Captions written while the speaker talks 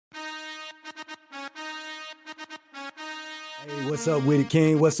Hey, what's up with it,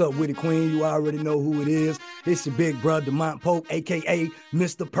 King? What's up with it, Queen? You already know who it is. It's your big brother, Demont Pope, aka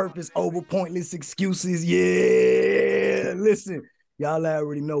Mr. Purpose Over Pointless Excuses. Yeah, listen, y'all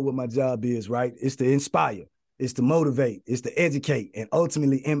already know what my job is, right? It's to inspire, it's to motivate, it's to educate, and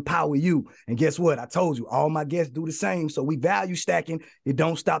ultimately empower you. And guess what? I told you, all my guests do the same. So we value stacking. It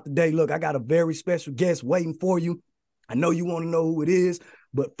don't stop today. Look, I got a very special guest waiting for you. I know you want to know who it is,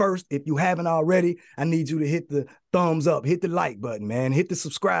 but first, if you haven't already, I need you to hit the thumbs up, hit the like button, man. Hit the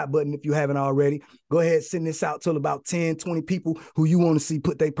subscribe button if you haven't already. Go ahead, send this out to about 10, 20 people who you want to see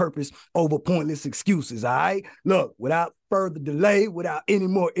put their purpose over pointless excuses, all right? Look, without further delay, without any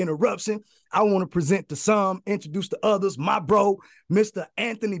more interruption, I want to present to some, introduce to others, my bro, Mr.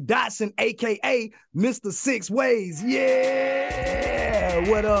 Anthony Dotson, a.k.a. Mr. Six Ways. Yeah!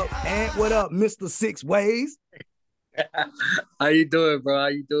 What up, Ant? What up, Mr. Six Ways? How you doing, bro? How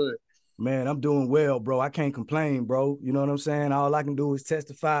you doing? Man, I'm doing well, bro. I can't complain, bro. You know what I'm saying? All I can do is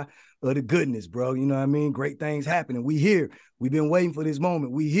testify of the goodness, bro. You know what I mean? Great things happening. We here. We've been waiting for this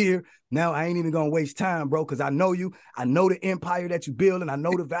moment. We here. Now I ain't even gonna waste time, bro, because I know you. I know the empire that you build, and I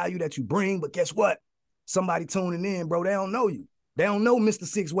know the value that you bring. But guess what? Somebody tuning in, bro, they don't know you. They don't know Mr.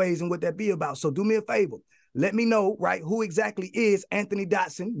 Six Ways and what that be about. So do me a favor. Let me know, right, who exactly is Anthony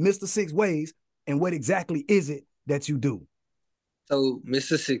Dotson, Mr. Six Ways, and what exactly is it that you do? So,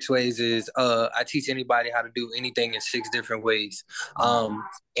 Mr. Six Ways is I teach anybody how to do anything in six different ways.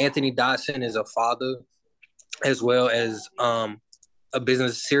 Anthony Dotson is a father as well as a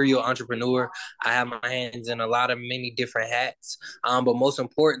business serial entrepreneur. I have my hands in a lot of many different hats. But most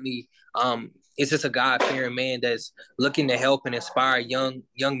importantly, it's just a God fearing man that's looking to help and inspire young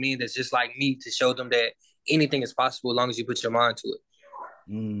men that's just like me to show them that anything is possible as long as you put your mind to it.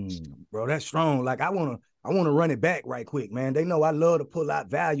 Bro, that's strong. Like I wanna run it back right quick, man. They know I love to pull out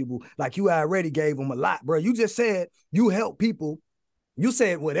valuable. Like you already gave them a lot, bro. You just said you help people. You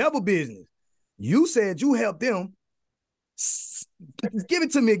said whatever business. You said you help them. Give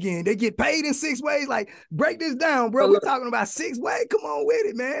it to me again. They get paid in six ways. Like break this down, bro. So We look, talking about six ways. Come on with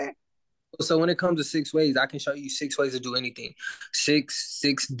it, man. So when it comes to six ways, I can show you six ways to do anything.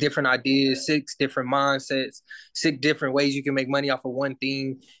 Six different ideas, six different mindsets, six different ways you can make money off of one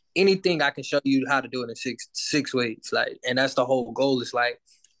thing. Anything I can show you how to do it in six ways. Like, and that's the whole goal. Is like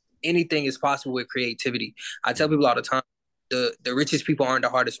anything is possible with creativity. I tell people all the time, the richest people aren't the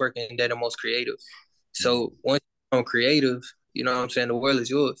hardest working, they're the most creative. So once you become creative, you know what I'm saying, the world is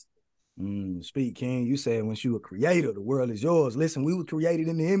yours. Speak, King. You said once you a creator, the world is yours. Listen, we were created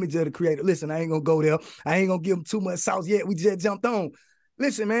in the image of the creator. Listen, I ain't gonna go there. I ain't gonna give them too much sauce yet. We just jumped on.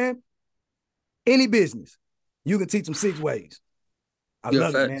 Listen, man, any business, you can teach them six ways. I Yeah,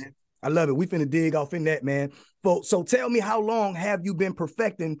 love it, facts. man. I love it. We finna dig off in that, man. So tell me, how long have you been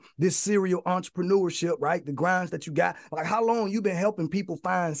perfecting this serial entrepreneurship, right? The grinds that you got. Like, how long you been helping people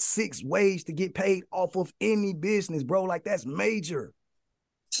find six ways to get paid off of any business, bro? Like, that's major.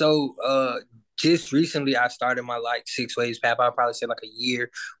 So just recently I started my like six ways path. I'll probably say like a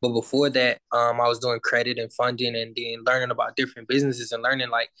year. But before that, I was doing credit and funding and then learning about different businesses and learning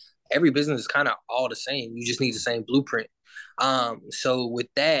like every business is kind of all the same. You just need the same blueprint. So with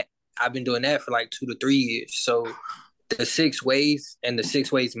that, I've been doing that for like 2 to 3 years. So the six ways and the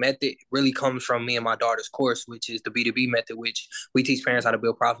six ways method really comes from me and my daughter's course, which is the B2B method, which we teach parents how to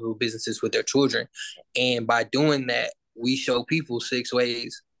build profitable businesses with their children. And by doing that, we show people six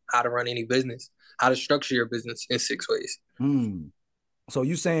ways how to run any business, how to structure your business in six ways. Hmm. So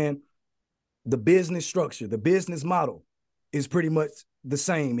you saying the business structure, the business model is pretty much the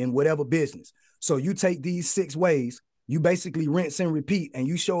same in whatever business. So you take these six ways, you basically rinse and repeat, and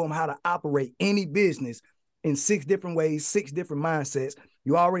you show them how to operate any business in six different ways, six different mindsets.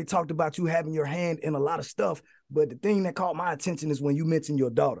 You already talked about you having your hand in a lot of stuff, but the thing that caught my attention is when you mentioned your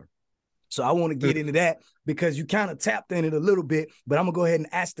daughter. So I want to get into that because you kind of tapped in it a little bit, but I'm gonna go ahead and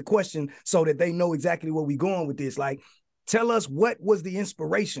ask the question so that they know exactly where we're going with this. Like, tell us what was the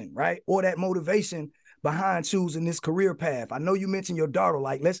inspiration, right, or that motivation behind choosing this career path. I know you mentioned your daughter.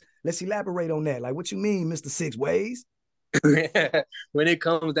 Like, let's elaborate on that. Like, what you mean, Mister Six Ways? When it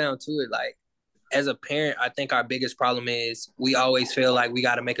comes down to it, like as a parent, I think our biggest problem is we always feel like we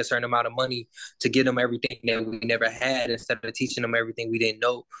got to make a certain amount of money to get them everything that we never had instead of teaching them everything we didn't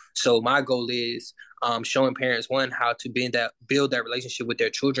know. So my goal is showing parents one how to build that relationship with their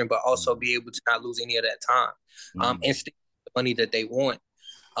children, but also be able to not lose any of that time and Mm. still the money that they want.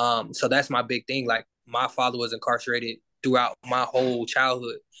 So that's my big thing. Like my father was incarcerated throughout my whole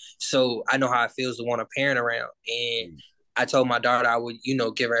childhood, so I know how it feels to want a parent around. And I told my daughter I would,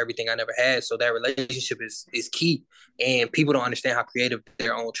 give her everything I never had. So that relationship is key, and people don't understand how creative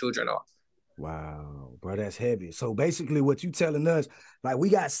their own children are. Wow. Bro, that's heavy. So basically what you telling us, like we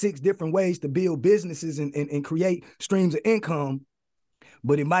got 6 different ways to build businesses and create streams of income,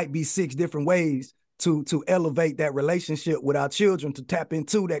 but it might be 6 different ways to elevate that relationship with our children, to tap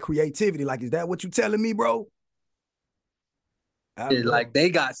into that creativity. Like, is that what you telling me, bro? Like they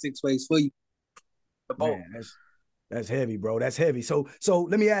got 6 ways for you. Man, that's heavy, bro. That's heavy. So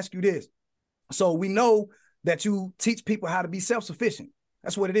let me ask you this. So we know that you teach people how to be self-sufficient.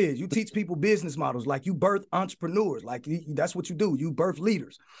 That's what it is. You teach people business models, like you birth entrepreneurs, like that's what you do. You birth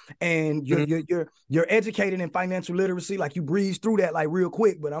leaders, and you're educated in financial literacy. Like you breeze through that like real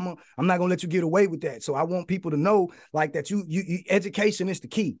quick, but I'm not gonna let you get away with that. So I want people to know like that you education is the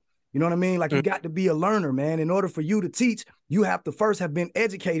key. You know what I mean? Like you got to be a learner, man. In order for you to teach, you have to first have been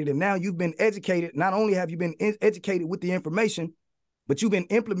educated, and now you've been educated. Not only have you been educated with the information, but you've been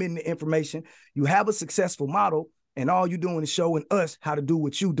implementing the information. You have a successful model, and all you're doing is showing us how to do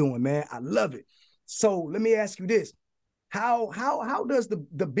what you're doing, man. I love it. So let me ask you this. How does the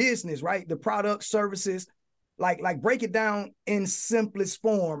business, right? The product, services, like break it down in simplest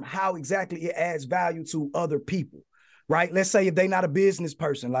form, how exactly it adds value to other people, right? Let's say if they're not a business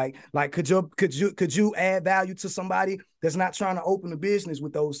person, like could you add value to somebody that's not trying to open a business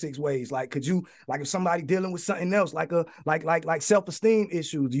with those 6 ways? Like could you, like if somebody dealing with something else, like self-esteem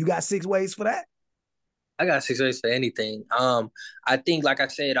issues, do you got 6 ways for that? I got 6 ways for anything. I think, like I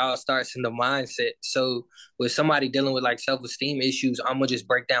said, it all starts in the mindset. So with somebody dealing with like self-esteem issues, I'm gonna just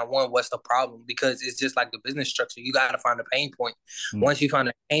break down what's the problem, because it's just like the business structure. You got to find a pain point. Once you find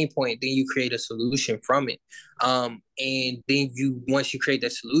a pain point, then you create a solution from it. And then once you create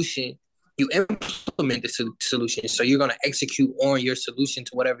that solution, you implement the solution. So you're gonna execute on your solution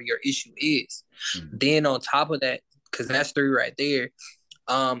to whatever your issue is. Then on top of that, because that's 3 right there.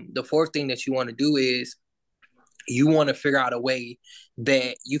 The 4th thing that you want to do is you want to figure out a way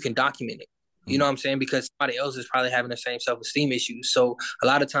that you can document it. You know what I'm saying? Because somebody else is probably having the same self-esteem issues. So a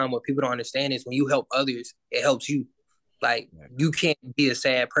lot of time what people don't understand is when you help others, it helps you. Like you can't be a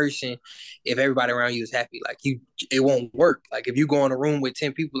sad person if everybody around you is happy. Like it won't work. Like if you go in a room with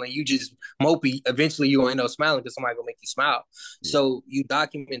 10 people and you just mopey, eventually you're gonna end up smiling because somebody gonna make you smile. Yeah. So you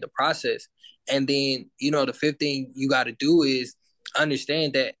document the process. And then, the 5th thing you got to do is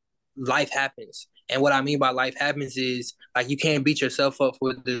understand that life happens. And what I mean by life happens is like you can't beat yourself up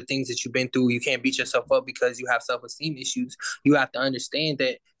for the things that you've been through. You can't beat yourself up because you have self-esteem issues. You have to understand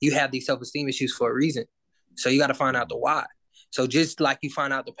that you have these self-esteem issues for a reason. So you got to find out the why. So just like you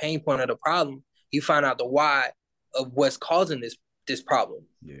find out the pain point of the problem, you find out the why of what's causing this problem.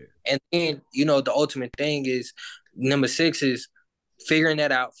 Yeah. And then, the ultimate thing is number 6 is figuring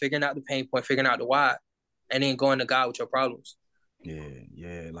that out, figuring out the pain point, figuring out the why, and then going to God with your problems.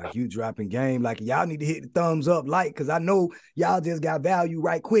 Yeah. Like you dropping game. Like y'all need to hit the thumbs up, like, because I know y'all just got value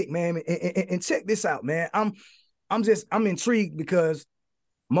right quick, man. And check this out, man. I'm intrigued because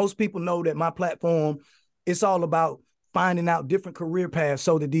most people know that my platform, it's all about finding out different career paths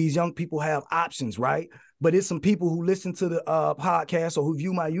so that these young people have options, right? But it's some people who listen to the podcast or who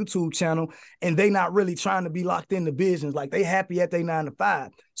view my YouTube channel and they not really trying to be locked into business. Like they happy at their 9 to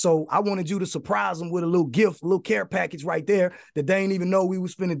 5. So I wanted you to surprise them with a little gift, a little care package right there that they ain't even know we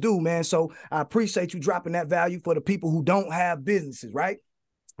was finna do, man. So I appreciate you dropping that value for the people who don't have businesses, right?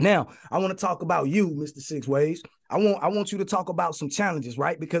 Now, I want to talk about you, Mr. 6 Ways. I want you to talk about some challenges,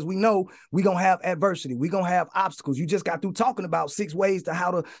 right? Because we know we're going to have adversity. We're going to have obstacles. You just got through talking about 6 ways to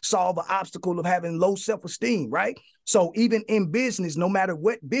how to solve an obstacle of having low self-esteem, right? So even in business, no matter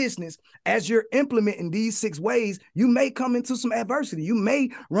what business, as you're implementing these 6 ways, you may come into some adversity. You may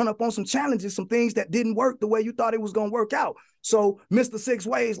run up on some challenges, some things that didn't work the way you thought it was going to work out. So Mr. 6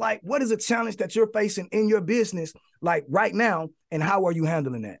 Ways, like what is a challenge that you're facing in your business like right now, and how are you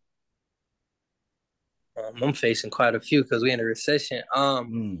handling that? I'm facing quite a few because we're in a recession. I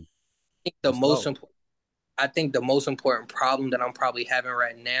think the most important problem that I'm probably having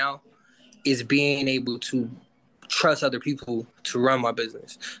right now is being able to trust other people to run my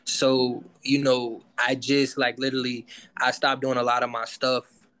business. So, I just I stopped doing a lot of my stuff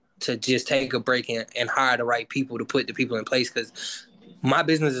to just take a break and hire the right people to put the people in place, because my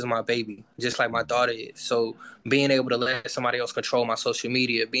business is my baby, just like my daughter is. So being able to let somebody else control my social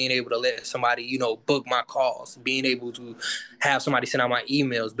media, being able to let somebody, book my calls, being able to have somebody send out my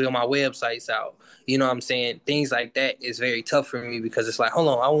emails, build my websites out, you know what I'm saying? Things like that is very tough for me because it's like, hold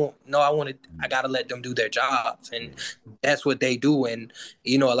on, I got to let them do their jobs. And that's what they do. And,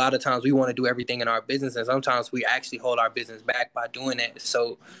 a lot of times we want to do everything in our business, and sometimes we actually hold our business back by doing that.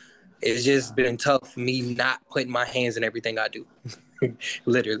 So it's just been tough for me not putting my hands in everything I do.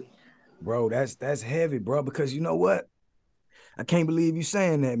 Literally. Bro, that's heavy, bro, because you know what? I can't believe you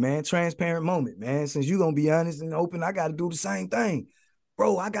saying that, man. Transparent moment, man. Since you gonna be honest and open, I gotta do the same thing.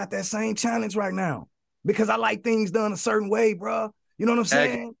 Bro, I got that same challenge right now because I like things done a certain way, bro. You know what I'm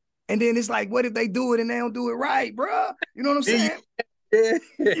saying? And then it's like, what if they do it and they don't do it right, bro? You know what I'm saying?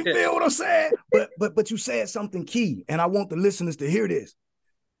 You feel what I'm saying? But you said something key, and I want the listeners to hear this.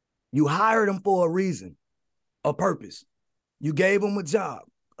 You hired them for a reason, a purpose. You gave them a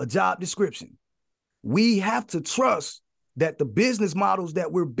job description. We have to trust that the business models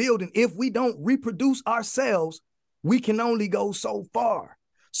that we're building, if we don't reproduce ourselves, we can only go so far.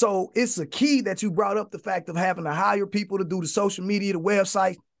 So it's a key that you brought up, the fact of having to hire people to do the social media, the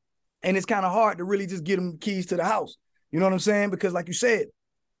website, and it's kind of hard to really just get them the keys to the house. You know what I'm saying? Because like you said,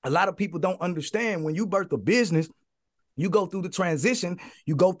 a lot of people don't understand when you birth a business, you go through the transition,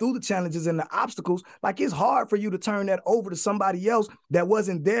 you go through the challenges and the obstacles. Like it's hard for you to turn that over to somebody else that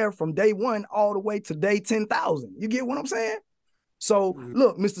wasn't there from day one all the way to day 10,000. You get what I'm saying? So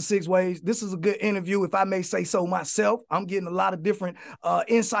look, Mr. Six Ways, this is a good interview, if I may say so myself. I'm getting a lot of different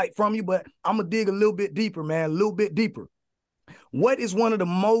insight from you, but I'm going to dig a little bit deeper, man, a little bit deeper. What is one of the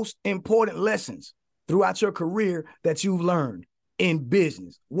most important lessons throughout your career that you've learned in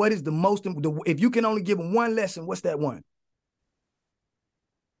business? What is the most, if you can only give them one lesson, what's that one?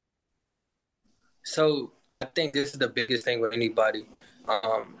 So I think this is the biggest thing with anybody.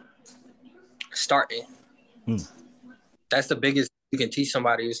 Starting. That's the biggest you can teach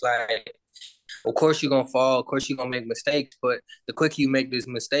somebody. It's like, of course you're gonna fall, of course you're gonna make mistakes, but the quicker you make these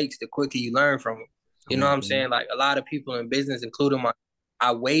mistakes, the quicker you learn from them. You know what I'm saying? Like a lot of people in business, including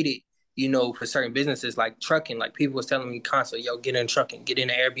I waited, for certain businesses like trucking. Like people was telling me constantly, yo, get in trucking, get in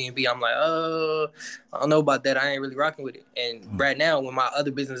the Airbnb. I'm like, I don't know about that. I ain't really rocking with it. And right now, when my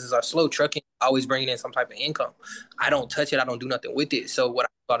other businesses are slow, trucking always bringing in some type of income. I don't touch it. I don't do nothing with it. So what I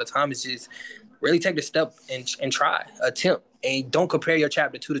do all the time is just really take the step and try, attempt. And don't compare your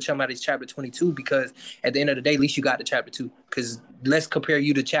chapter 2 to somebody's chapter 22, because at the end of the day, at least you got the chapter 2. Because let's compare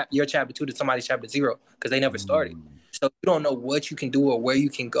you to your chapter 2 to somebody's chapter 0, because they never started. So you don't know what you can do or where you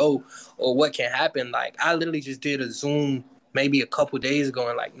can go or what can happen. Like I literally just did a Zoom maybe a couple days ago,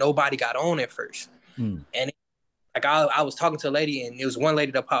 and like nobody got on at first. And like I was talking to a lady, and it was one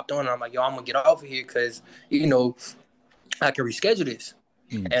lady that popped on, and I'm like, yo, I'm gonna get off of here because I can reschedule this.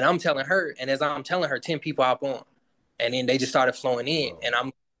 And I'm telling her, and as I'm telling her, 10 people hop on. And then they just started flowing in. And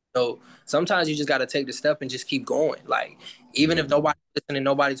sometimes you just got to take the step and just keep going. Like, even if nobody's listening,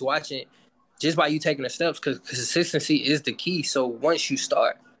 nobody's watching, just by you taking the steps, because consistency is the key. So once you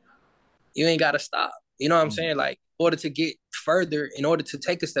start, you ain't got to stop. You know what I'm saying? Like, in order to get further, in order to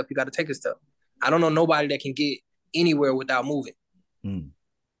take a step, you got to take a step. I don't know nobody that can get anywhere without moving.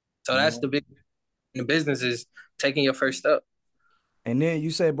 So that's the big in the business, is taking your first step. And then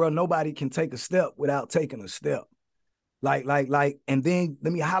you said, bro, nobody can take a step without taking a step. Like, and then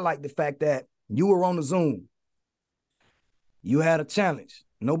let me highlight the fact that you were on the Zoom. You had a challenge.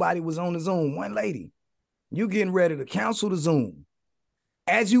 Nobody was on the Zoom. One lady. You getting ready to cancel the Zoom.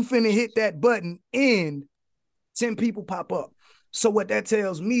 As you finna hit that button, and 10 people pop up. So what that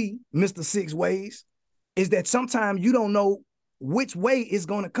tells me, Mr. Six Ways, is that sometimes you don't know which way it's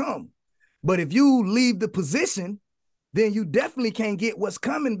going to come. But if you leave the position, then you definitely can't get what's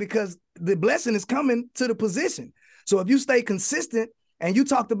coming, because the blessing is coming to the position. So if you stay consistent, and you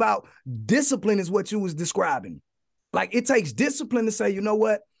talked about discipline is what you was describing. Like it takes discipline to say, you know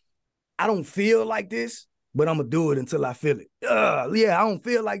what? I don't feel like this, but I'm going to do it until I feel it. I don't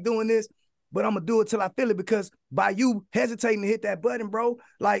feel like doing this, but I'm going to do it till I feel it, because by you hesitating to hit that button, bro,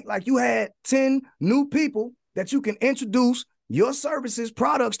 like you had 10 new people that you can introduce your services,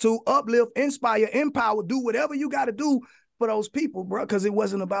 products to, uplift, inspire, empower, do whatever you got to do for those people, bro, because it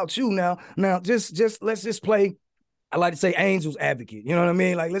wasn't about you. Now, just let's just play, I like to say angel's advocate. You know what I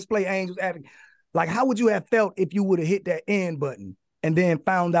mean? Like, let's play angel's advocate. Like, how would you have felt if you would have hit that end button and then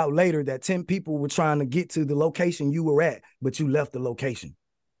found out later that 10 people were trying to get to the location you were at, but you left the location?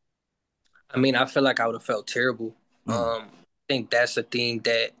 I mean, I feel like I would have felt terrible. I think that's the thing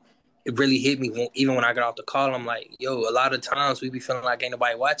that it really hit me even when I got off the call. I'm like, yo, a lot of times we be feeling like ain't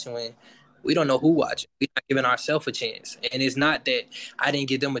nobody watching when we don't know who watching. We're not giving ourselves a chance. And it's not that I didn't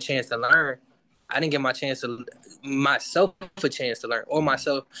give them a chance to learn. I didn't give myself a chance to learn, or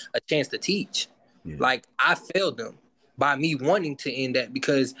myself a chance to teach. Yeah. Like I failed them by me wanting to end that,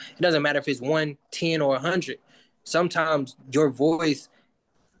 because it doesn't matter if it's 1, 10, or 100. Sometimes your voice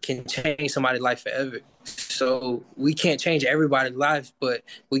can change somebody's life forever. So we can't change everybody's lives, but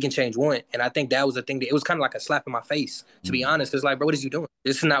we can change one. And I think that was the thing that it was kind of like a slap in my face, to be honest. It's like, bro, what is you doing?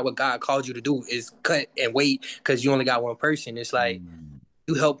 This is not what God called you to do, is cut and wait because you only got one person. It's like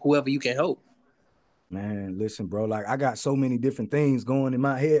you help whoever you can help. Man, listen, bro, like I got so many different things going in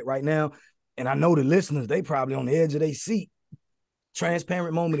my head right now. And I know the listeners, they probably on the edge of their seat.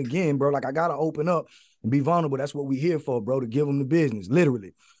 Transparent moment again, bro. Like I gotta open up and be vulnerable. That's what we here for, bro, to give them the business,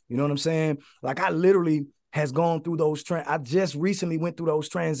 literally. You know what I'm saying? Like I literally has gone through those I just recently went through those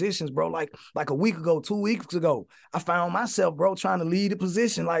transitions, bro. Like a week ago, 2 weeks ago, I found myself, bro, trying to lead a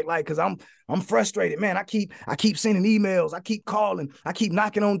position, like because I'm frustrated, man. I keep sending emails, I keep calling, I keep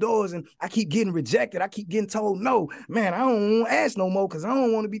knocking on doors, and I keep getting rejected. I keep getting told no, man. I don't want to ask no more because I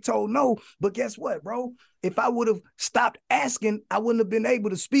don't want to be told no. But guess what, bro? If I would have stopped asking, I wouldn't have been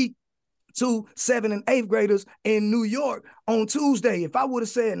able to speak to 7th and 8th graders in New York on Tuesday. If I would have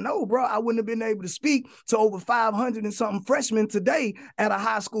said no, bro, I wouldn't have been able to speak to over 500 and something freshmen today at a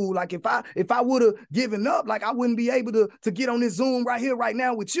high school. Like if I would have given up, like I wouldn't be able to get on this Zoom right here, right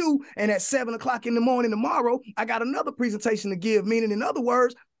now with you. And at 7 o'clock in the morning tomorrow, I got another presentation to give. Meaning, in other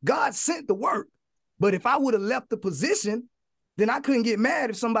words, God sent the work. But if I would have left the position, then I couldn't get mad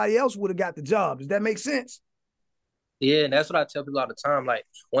if somebody else would have got the job. Does that make sense? Yeah, and that's what I tell people all the time. Like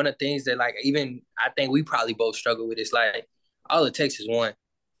one of the things that like even I think we probably both struggle with is like all it takes is one.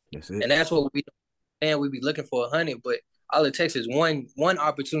 That's it. And that's what we be looking for 100, but all it takes is one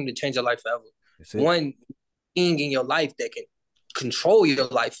opportunity to change your life forever. One thing in your life that can control your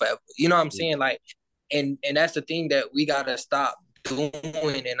life forever. You know what I'm saying? Like, and that's the thing that we gotta stop doing.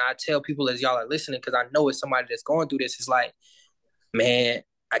 And I tell people as y'all are listening, because I know it's somebody that's going through this, is like, man,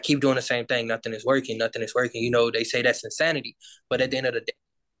 I keep doing the same thing. Nothing is working. Nothing is working. You know, they say that's insanity. But at the end of the day,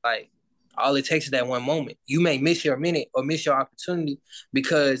 like, all it takes is that one moment. You may miss your minute or miss your opportunity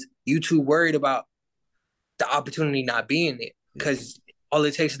because you too worried about the opportunity not being there. Because all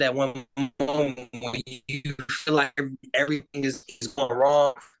it takes is that one moment when you feel like everything is going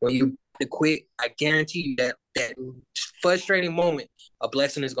wrong, when you quit. I guarantee you that frustrating moment, a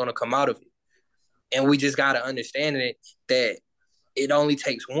blessing is going to come out of it. And we just got to understand it that it only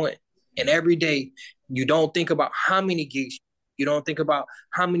takes one. And every day, you don't think about how many gigs, you don't think about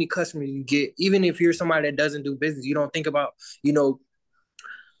how many customers you get. Even if you're somebody that doesn't do business, you don't think about, you know,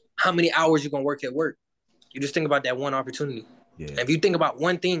 how many hours you're going to work at work. You just think about that one opportunity. Yeah. And if you think about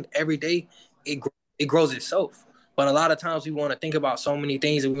one thing every day, it grows itself. But a lot of times we want to think about so many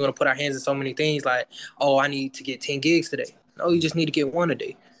things and we want to put our hands in so many things like, oh, I need to get 10 gigs today. No, you just need to get one a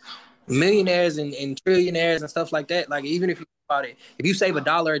day. Millionaires and trillionaires and stuff like that. Like, even if you think about it, if you save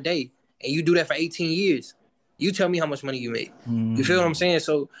 $1 a day and you do that for 18 years, you tell me how much money you make. You feel what I'm saying?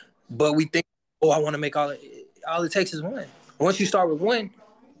 So, but we think, oh, I want to make all it takes is one. Once you start with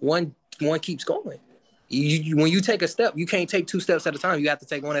one keeps going. When you take a step, you can't take 2 steps at a time. You have to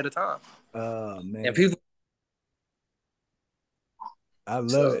take one at a time. Man. And people, I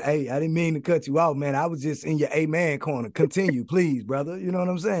love it. Hey, I didn't mean to cut you off, man. I was just in your amen corner. Continue, please, brother. You know what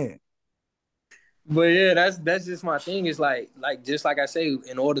I'm saying? But yeah, that's just my thing. Is like just like I say,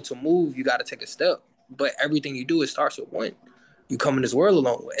 in order to move, you got to take a step. But everything you do, it starts with one. You come in this world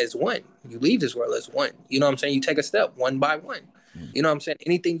alone as one. You leave this world as one. You know what I'm saying? You take a step one by one. You know what I'm saying?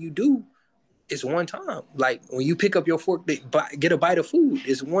 Anything you do, it's one time. Like when you pick up your fork, get a bite of food,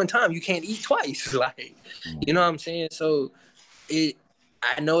 it's one time. You can't eat twice. Like, you know what I'm saying? So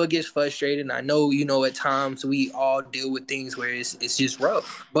I know it gets frustrating. I know, you know, at times we all deal with things where it's just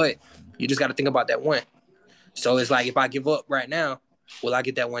rough, but you just got to think about that one. So it's like, if I give up right now, will I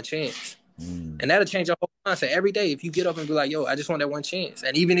get that one chance? And that'll change your whole mindset. Every day, if you get up and be like, yo, I just want that one chance.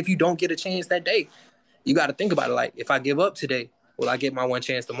 And even if you don't get a chance that day, you got to think about it. Like, if I give up today, will I get my one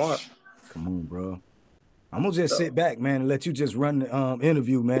chance tomorrow? Come on, bro. I'm gonna just sit back, man, and let you just run the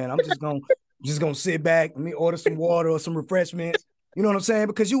interview, man. I'm just gonna sit back. Let me order some water or some refreshments. You know what I'm saying?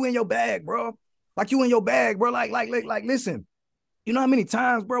 Because you in your bag, bro. Like, you in your bag, bro. Like, listen. You know how many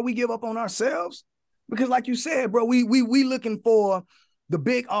times, bro, we give up on ourselves? Because, like you said, bro, we looking for the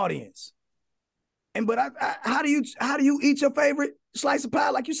big audience. And but how do you eat your favorite slice of pie?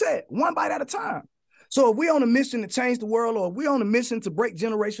 Like you said, one bite at a time. So if we're on a mission to change the world, or if we're on a mission to break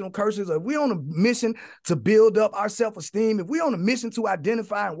generational curses, or if we're on a mission to build up our self-esteem, if we're on a mission to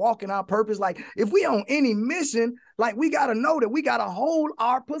identify and walk in our purpose, like if we on any mission, like we got to know that we got to hold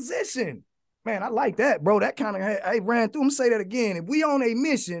our position. Man, I like that, bro. That kind of, I ran through. I'm gonna say that again. If we on a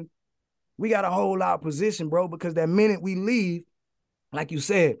mission, we got to hold our position, bro, because that minute we leave, like you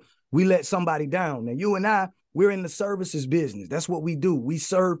said, we let somebody down. Now, you and I, we're in the services business. That's what we do. We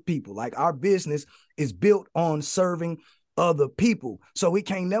serve people. Like, our business is built on serving other people. So it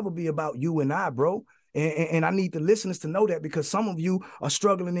can't never be about you and I, bro. And I need the listeners to know that, because some of you are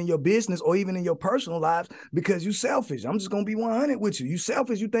struggling in your business or even in your personal lives because you selfish. I'm just going to be 100 with you. You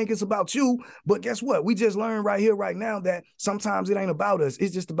selfish. You think it's about you. But guess what? We just learned right here, right now, that sometimes it ain't about us.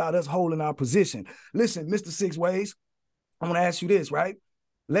 It's just about us holding our position. Listen, Mr. Six Ways, I want to ask you this, right?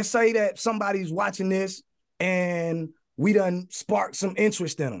 Let's say that somebody's watching this and we done sparked some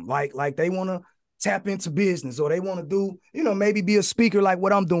interest in them. Like they want to tap into business, or they want to do, maybe be a speaker like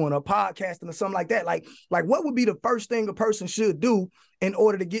what I'm doing, or podcasting or something like that. Like what would be the first thing a person should do in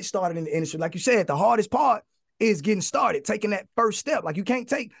order to get started in the industry? Like you said, the hardest part is getting started, taking that first step. Like you can't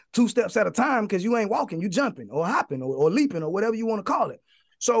take 2 steps at a time because you ain't walking, you jumping or hopping or leaping or whatever you want to call it.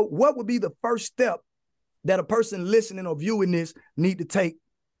 So what would be the first step that a person listening or viewing this need to take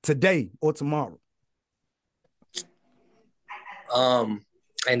today or tomorrow?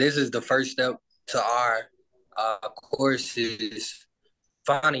 And this is the first step to our course, is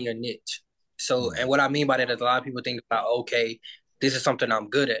finding your niche. So, and what I mean by that is a lot of people think about, okay, this is something I'm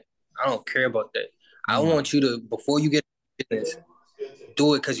good at. I don't care about that. I want you to, before you get business,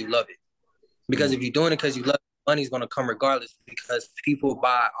 do it because you love it. Because if you're doing it because you love it, money's going to come regardless, because people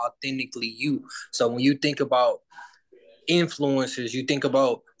buy authentically you. So when you think about influencers, you think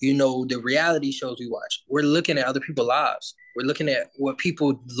about, the reality shows we watch. We're looking at other people's lives. We're looking at what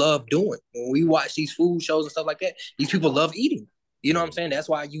people love doing. When we watch these food shows and stuff like that, these people love eating. You know what I'm saying? That's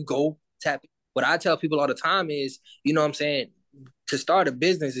why you go tap. What I tell people all the time is, to start a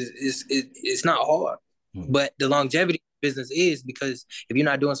business it's not hard, but the longevity of business is, because if you're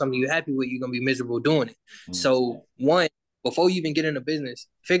not doing something you're happy with, you're gonna be miserable doing it. So one, before you even get into business,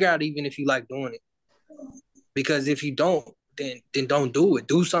 figure out even if you like doing it. Because if you don't, then don't do it.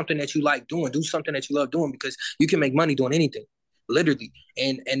 Do something that you like doing. Do something that you love doing, because you can make money doing anything, literally.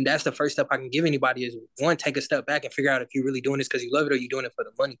 And that's the first step I can give anybody is, one, take a step back and figure out if you're really doing this because you love it, or you're doing it for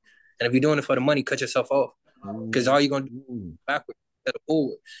the money. And if you're doing it for the money, cut yourself off, because all you're going to do is backward instead of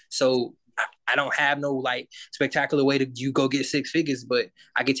forward. So I don't have no spectacular way to you go get 6 figures, but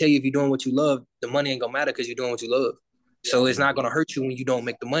I can tell you, if you're doing what you love, the money ain't going to matter because you're doing what you love. So it's not going to hurt you when you don't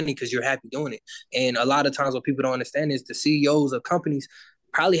make the money because you're happy doing it. And a lot of times what people don't understand is the CEOs of companies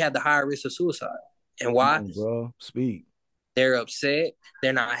probably have the higher risk of suicide. And why? Bro, speak. They're upset.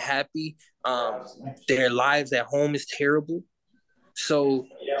 They're not happy. Their lives at home is terrible. So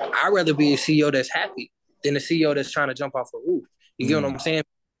I'd rather be a CEO that's happy than a CEO that's trying to jump off a roof. You get what I'm saying? At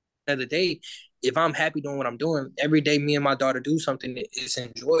the end of the day, if I'm happy doing what I'm doing, every day me and my daughter do something that is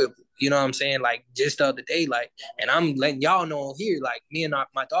enjoyable. You know what I'm saying? Like just the other day, and I'm letting y'all know here, me and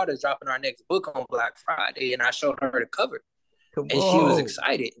my daughter's dropping our next book on Black Friday, and I showed her the cover, and she was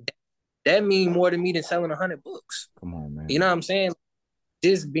excited. That means more to me than selling 100 books. Come on, man. You know what I'm saying?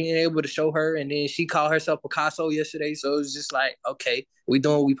 Just being able to show her, and then she called herself Picasso yesterday, so it's just like, okay, we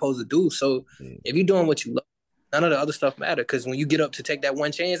doing what we supposed to do. So if you're doing what you love, none of the other stuff matter, because when you get up to take that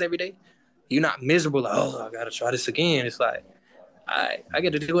one chance every day, you're not miserable, like, oh, I got to try this again. It's like, I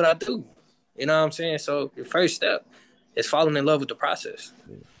get to do what I do. You know what I'm saying? So your first step is falling in love with the process.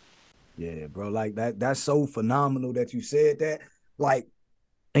 Yeah, bro. Like that's so phenomenal that you said that. Like,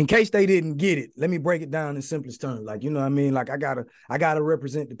 in case they didn't get it, let me break it down in simplest terms. Like, you know what I mean? Like I gotta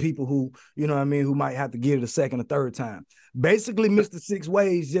represent the people who, you know what I mean, who might have to get it a second or third time. Basically, Mr. Six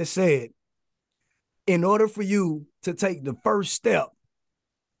Ways just said, in order for you to take the first step,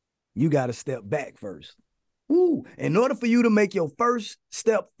 you got to step back first. Woo. In order for you to make your first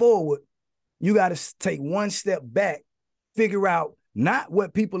step forward, you got to take one step back, figure out not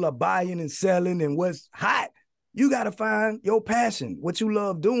what people are buying and selling and what's hot. You got to find your passion, what you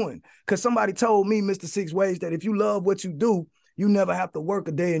love doing. Because somebody told me, Mr. Six Ways, that if you love what you do, you never have to work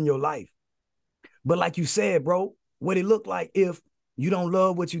a day in your life. But like you said, bro, what it look like if you don't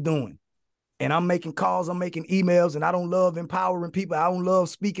love what you're doing. And I'm making calls, I'm making emails, and I don't love empowering people. I don't love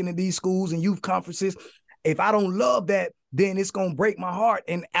speaking in these schools and youth conferences. If I don't love that, then it's going to break my heart.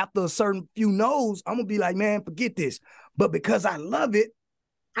 And after a certain few no's, I'm going to be like, man, forget this. But because I love it,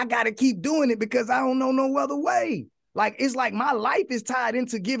 I got to keep doing it because I don't know no other way. Like, it's like my life is tied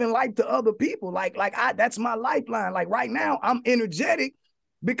into giving life to other people. That's my lifeline. Like right now, I'm energetic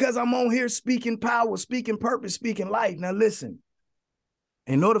because I'm on here speaking power, speaking purpose, speaking life. Now listen,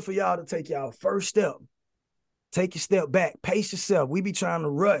 in order for y'all to take y'all first step, take your step back, pace yourself. We be trying to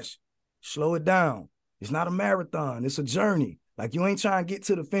rush, slow it down. It's not a marathon, it's a journey. Like you ain't trying to get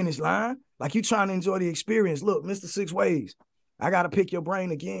to the finish line. Like you trying to enjoy the experience. Look, Mr. Six Ways, I got to pick your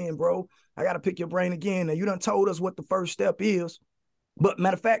brain again, bro. I got to pick your brain again. Now, you done told us what the first step is. But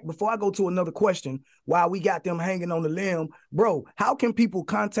matter of fact, before I go to another question, while we got them hanging on the limb, bro, how can people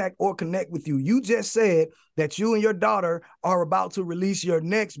contact or connect with you? You just said that you and your daughter are about to release your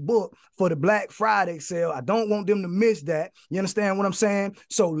next book for the Black Friday sale. I don't want them to miss that. You understand what I'm saying?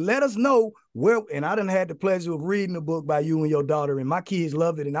 So let us know where, and I done had the pleasure of reading the book by you and your daughter, and my kids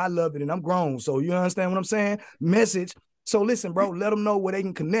love it, and I love it, and I'm grown. So you understand what I'm saying? Message. So listen, bro, let them know where they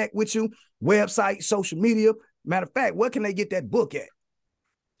can connect with you, website, social media. Matter of fact, where can they get that book at?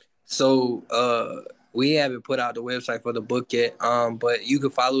 So we haven't put out the website for the book yet, but you can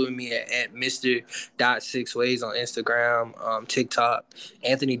follow me at Mr.6ways on Instagram, TikTok,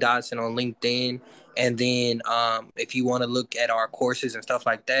 Anthony Dodson on LinkedIn. And then if you want to look at our courses and stuff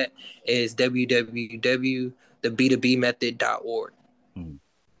like that, is www.theb2bmethod.org.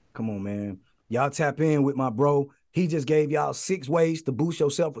 Come on, man. Y'all tap in with my bro. He just gave y'all 6 ways to boost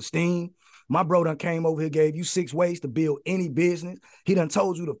your self-esteem. My bro done came over here, gave you 6 ways to build any business. He done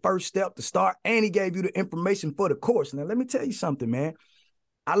told you the first step to start, and he gave you the information for the course. Now, let me tell you something, man.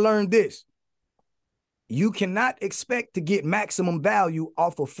 I learned this. You cannot expect to get maximum value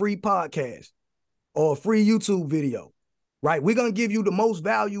off a free podcast or a free YouTube video, right? We're going to give you the most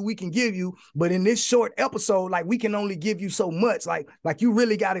value we can give you, but in this short episode, like, we can only give you so much. Like you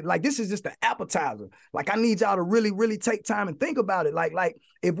really got it. Like, this is just the appetizer. Like, I need y'all to really, really take time and think about it. Like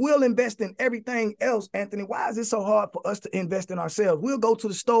if we'll invest in everything else, Anthony, why is it so hard for us to invest in ourselves? We'll go to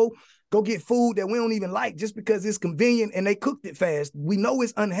the store, go get food that we don't even like just because it's convenient and they cooked it fast. We know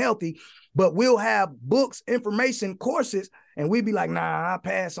it's unhealthy, but we'll have books, information, courses, and we'd be like, nah, I'll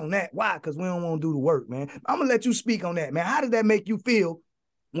pass on that. Why? Because we don't want to do the work, man. I'm going to let you speak on that, man. How did that make you feel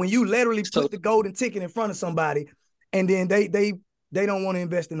when you literally put the golden ticket in front of somebody and then they don't want to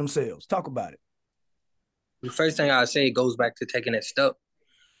invest in themselves? Talk about it. The first thing I say goes back to taking that step.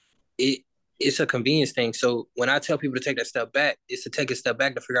 It's a convenience thing. So when I tell people to take that step back, it's to take a step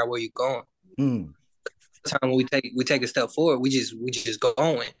back to figure out where you're going. The time when we take a step forward, we just go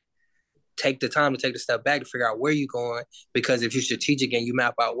on. Take the time to take a step back to figure out where you're going, because if you're strategic and you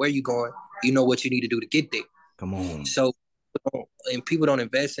map out where you're going, you know what you need to do to get there. Come on. So, and people don't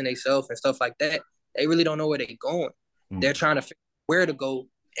invest in themselves and stuff like that. They really don't know where they're going. They're trying to figure out where to go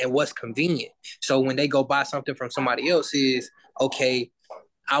and what's convenient. So when they go buy something from somebody else, is okay,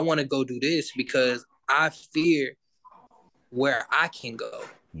 I want to go do this because I fear where I can go.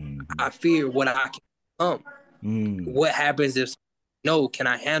 I fear what I can become. What happens if no? Can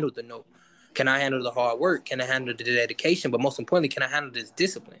I handle the no? Can I handle the hard work? Can I handle the dedication? But most importantly, can I handle this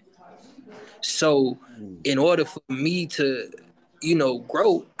discipline? So in order for me to,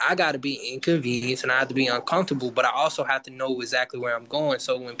 grow, I got to be inconvenienced and I have to be uncomfortable, but I also have to know exactly where I'm going.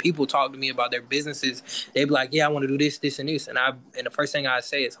 So when people talk to me about their businesses, they be like, yeah, I want to do this, this, and this. And the first thing I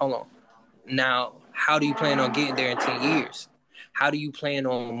say is, hold on. Now, how do you plan on getting there in 10 years? How do you plan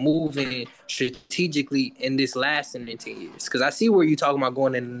on moving strategically in this lasting in 10 years? Because I see where you're talking about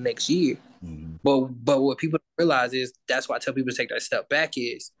going in the next year. But what people don't realize is, that's why I tell people to take that step back,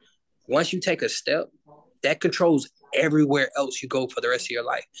 is once you take a step, that controls everywhere else you go for the rest of your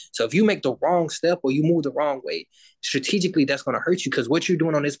life. So if you make the wrong step or you move the wrong way, strategically, that's going to hurt you, because what you're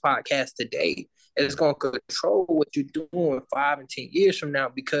doing on this podcast today is going to control what you're doing 5 and 10 years from now.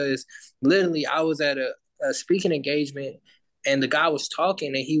 Because literally, I was at a speaking engagement and the guy was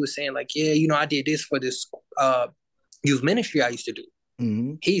talking and he was saying like, yeah, I did this for this youth ministry I used to do.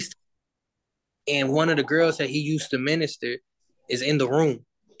 And one of the girls that he used to minister is in the room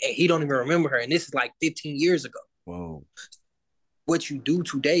and he don't even remember her. And this is like 15 years ago. Whoa. What you do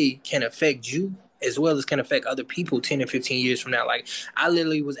today can affect you as well as can affect other people 10 or 15 years from now. Like, I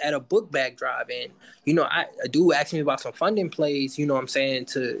literally was at a book bag drive and, a dude asked me about some funding plays, what I'm saying,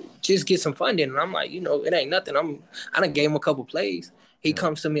 to just get some funding. And I'm like, it ain't nothing. I done gave him a couple plays. He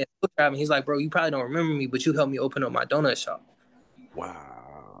comes to me at the book drive and he's like, bro, you probably don't remember me, but you helped me open up my donut shop.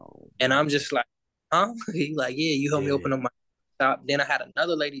 Wow. And I'm just like, huh? He like, yeah, you helped me open up my shop. Then I had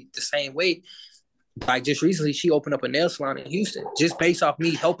another lady the same way. Like, just recently, she opened up a nail salon in Houston just based off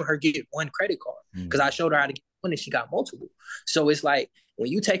me helping her get one credit card, because I showed her how to get one and she got multiple. So it's like,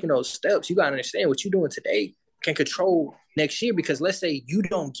 when you taking those steps, you got to understand what you're doing today can control next year. Because let's say you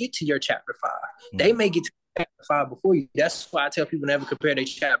don't get to your chapter 5. They may get to chapter 5 before you. That's why I tell people never compare their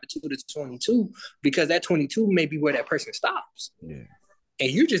chapter 2 to 22, because that 22 may be where that person stops. Yeah.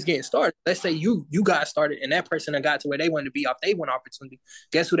 And you're just getting started. Let's say you got started and that person that got to where they wanted to be off they one opportunity.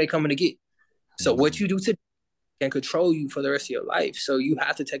 Guess who they coming to get? So what you do today can control you for the rest of your life. So you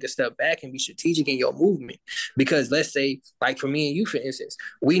have to take a step back and be strategic in your movement. Because let's say, like for me and you, for instance,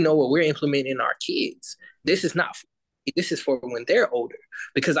 we know what we're implementing in our kids. This is not this is for when they're older.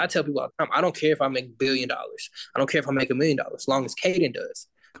 Because I tell people all the time, I don't care if I make $1 billion. I don't care if I make $1 million, as long as Kaden does.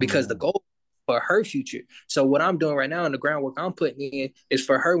 Because the goal for her future. So what I'm doing right now and the groundwork I'm putting in is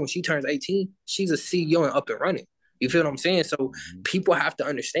for her when she turns 18, she's a CEO and up and running. You feel what I'm saying? So people have to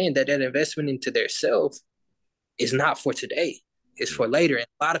understand that that investment into their self is not for today. It's for later. And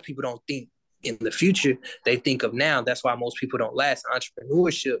a lot of people don't think in the future. They think of now. That's why most people don't last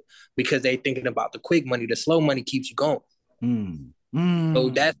entrepreneurship, because they're thinking about the quick money. The slow money keeps you going. So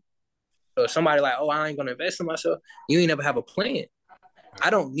that's somebody like, oh, I ain't gonna invest in myself. You ain't never have a plan. I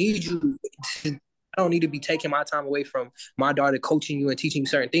don't need to be taking my time away from my daughter coaching you and teaching you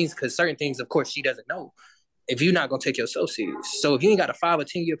certain things, because certain things, of course, she doesn't know if you're not gonna take yourself serious. So if you ain't got a 5 or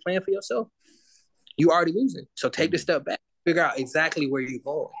 10 year plan for yourself, you already losing. So take the step back, figure out exactly where you're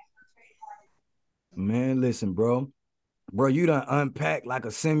going. Man, listen, bro, you done unpacked like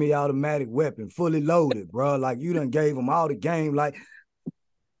a semi-automatic weapon, fully loaded, bro. Like you done gave them all the game. Like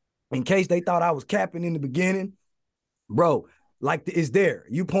in case they thought I was capping in the beginning, bro, like it's there.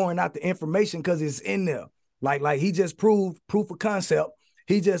 You pouring out the information because it's in there. Like he just proved proof of concept.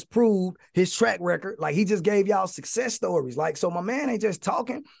 He just proved his track record. Like he just gave y'all success stories. Like, so my man ain't just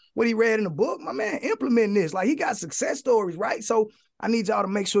talking what he read in the book. My man implementing this. Like he got success stories, right? So I need y'all to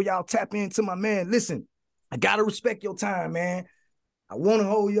make sure y'all tap into my man. Listen, I gotta respect your time, man. I want to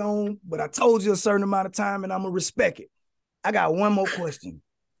hold you on, but I told you a certain amount of time and I'm gonna respect it. I got one more question.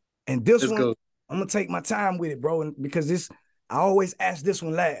 And this Let's one, go. I'm gonna take my time with it, bro. And because I always ask this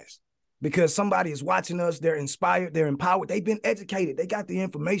one last. Because somebody is watching us, they're inspired, they're empowered, they've been educated, they got the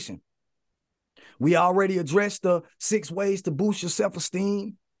information. We already addressed the 6 ways to boost your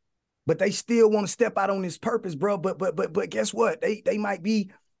self-esteem, but they still want to step out on this purpose, bro. But guess what? They might be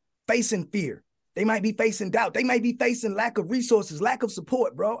facing fear. They might be facing doubt. They might be facing lack of resources, lack of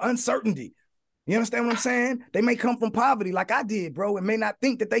support, bro, uncertainty. You understand what I'm saying? They may come from poverty like I did, bro, and may not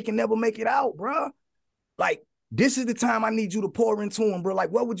think that they can never make it out, bro. Like, this is the time I need you to pour into them, bro.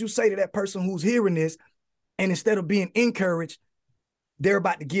 Like, what would you say to that person who's hearing this, and instead of being encouraged, they're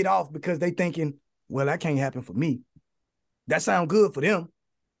about to get off because they thinking, well, that can't happen for me. That sounds good for them,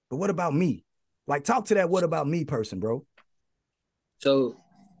 but what about me? Like, talk to that what about me person, bro. So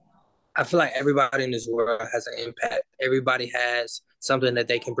I feel like everybody in this world has an impact. Everybody has something that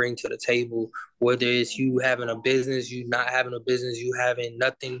they can bring to the table, whether it's you having a business, you not having a business, you having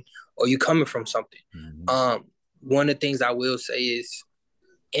nothing, or you coming from something. Mm-hmm. One of the things I will say is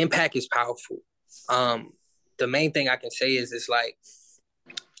impact is powerful. The main thing I can say is it's like,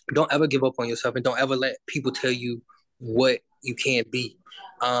 don't ever give up on yourself and don't ever let people tell you what you can't be.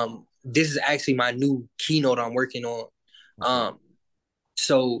 This is actually my new keynote I'm working on.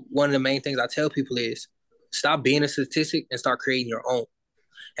 So one of the main things I tell people is stop being a statistic and start creating your own.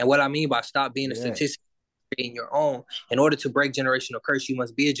 And what I mean by stop being a statistic, creating your own, in order to break generational curse, you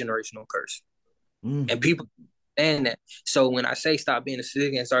must be a generational curse. Mm-hmm. And people understand that. So when I say stop being a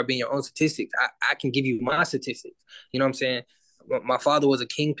statistic and start being your own statistics, I can give you my statistics. You know what I'm saying? My father was a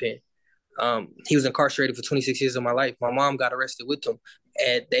kingpin. He was incarcerated for 26 years of my life. My mom got arrested with him.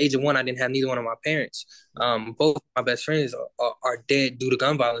 At the age of 1, I didn't have neither one of my parents. Both my best friends are dead due to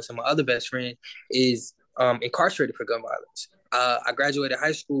gun violence, and my other best friend is incarcerated for gun violence. I graduated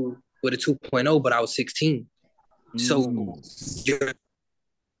high school with a 2.0, but I was 16. So you're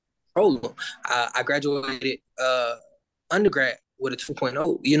problem. I graduated undergrad with a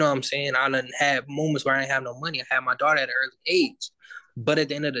 2.0. You know what I'm saying? I done had moments where I didn't have no money. I had my daughter at an early age. But at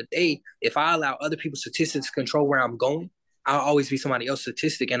the end of the day, if I allow other people's statistics to control where I'm going, I'll always be somebody else's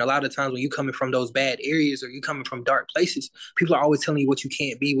statistic. And a lot of times when you coming from those bad areas or you coming from dark places, people are always telling you what you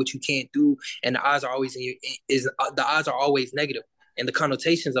can't be, what you can't do, and the odds are always the odds are always negative, and the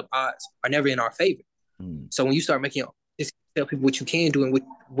connotations of odds are never in our favor. So when you start making tell people what you can do and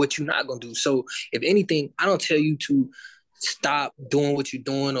what you're not gonna do. So if anything, I don't tell you to stop doing what you're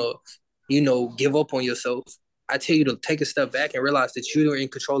doing or give up on yourself. I tell you to take a step back and realize that you're in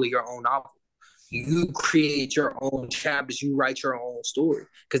control of your own novel. You create your own chapters. You write your own story.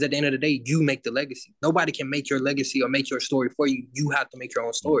 Because at the end of the day, you make the legacy. Nobody can make your legacy or make your story for you. You have to make your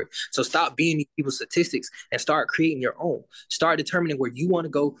own story. So stop being these people's statistics and start creating your own. Start determining where you want to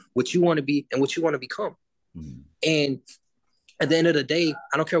go, what you want to be, and what you want to become. And at the end of the day,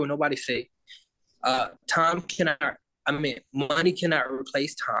 I don't care what nobody say. Money cannot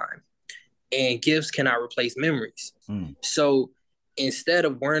replace time. And gifts cannot replace memories. So instead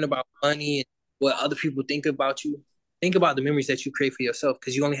of worrying about money and what other people think about you, think about the memories that you create for yourself,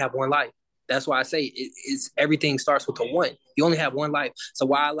 because you only have one life. That's why I say it's everything starts with a one. You only have one life. So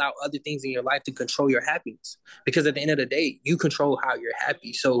why allow other things in your life to control your happiness? Because at the end of the day, you control how you're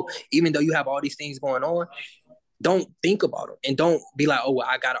happy. So even though you have all these things going on, Don't think about them, and don't be like, oh, well,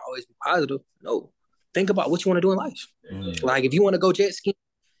 I gotta always be positive. No, think about what you want to do in life. Like if you want to go jet skiing,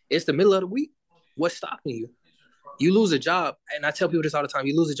 it's the middle of the week. What's stopping you? You lose a job, and I tell people this all the time.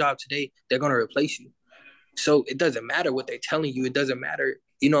 You lose a job today, they're gonna replace you. So it doesn't matter what they're telling you. It doesn't matter,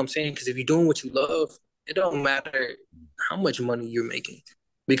 you know what I'm saying? Because if you're doing what you love, it don't matter how much money you're making.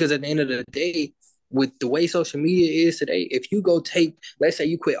 Because at the end of the day, with the way social media is today, if you go take, let's say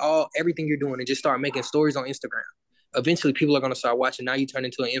you quit everything you're doing and just start making stories on Instagram, eventually people are going to start watching. Now you turn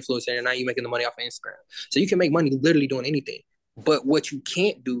into an influencer and now you're making the money off of Instagram. So you can make money literally doing anything. But what you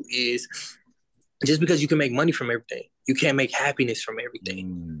can't do is, just because you can make money from everything, you can't make happiness from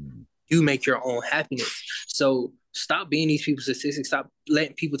everything. You make your own happiness. So stop being these people's statistics. Stop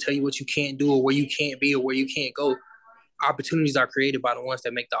letting people tell you what you can't do or where you can't be or where you can't go. Opportunities are created by the ones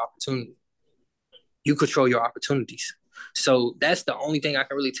that make the opportunity. You control your opportunities. So that's the only thing I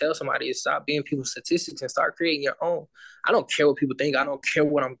can really tell somebody is stop being people's statistics and start creating your own. I don't care what people think. I don't care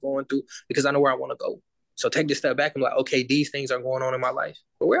what I'm going through because I know where I want to go. So take this step back and be like, okay, these things are going on in my life,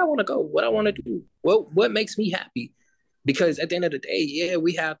 but where I want to go, what I want to do, what makes me happy. Because at the end of the day, yeah,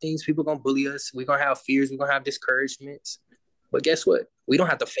 we have things, people going to bully us. We're going to have fears. We're going to have discouragements. But guess what? We don't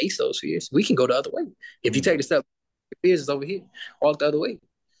have to face those fears. We can go the other way. If you take the step, fears is over here, walk the other way.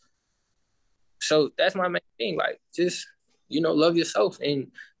 So that's my main thing. Like, just, love yourself and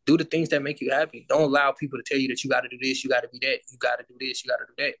do the things that make you happy. Don't allow people to tell you that you got to do this, you got to be that, you got to do this, you got to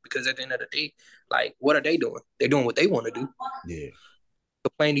do that. Because at the end of the day, like, what are they doing? They're doing what they want to do. Yeah.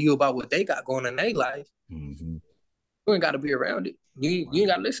 Complain to you about what they got going in their life. Mm-hmm. You ain't got to be around it. You ain't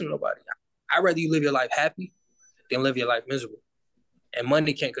got to listen to nobody. I'd rather you live your life happy than live your life miserable. And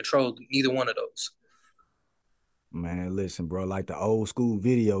money can't control neither one of those. Man, listen, bro, like the old school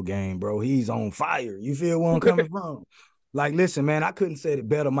video game, bro, he's on fire. You feel where I'm coming from? Like, listen, man, I couldn't say it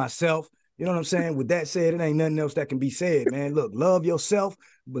better myself. You know what I'm saying? With that said, it ain't nothing else that can be said, man. Look, love yourself,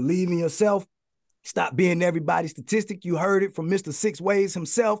 believe in yourself, stop being everybody's statistic. You heard it from Mr. Six Ways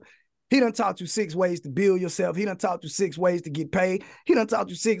himself. He done taught you 6 ways to build yourself. He done taught you 6 ways to get paid. He done taught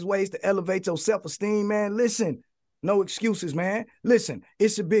you 6 ways to elevate your self-esteem, man. Listen, no excuses, man. Listen,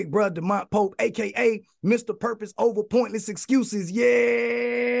 it's your big brother, DeMont Pope, a.k.a. Mr. Purpose Over Pointless Excuses. Yeah,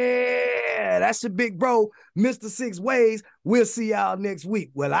 that's your big bro, Mr. 6 Ways. We'll see y'all next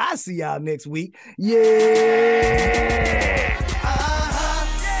week. Well, I see y'all next week. Yeah.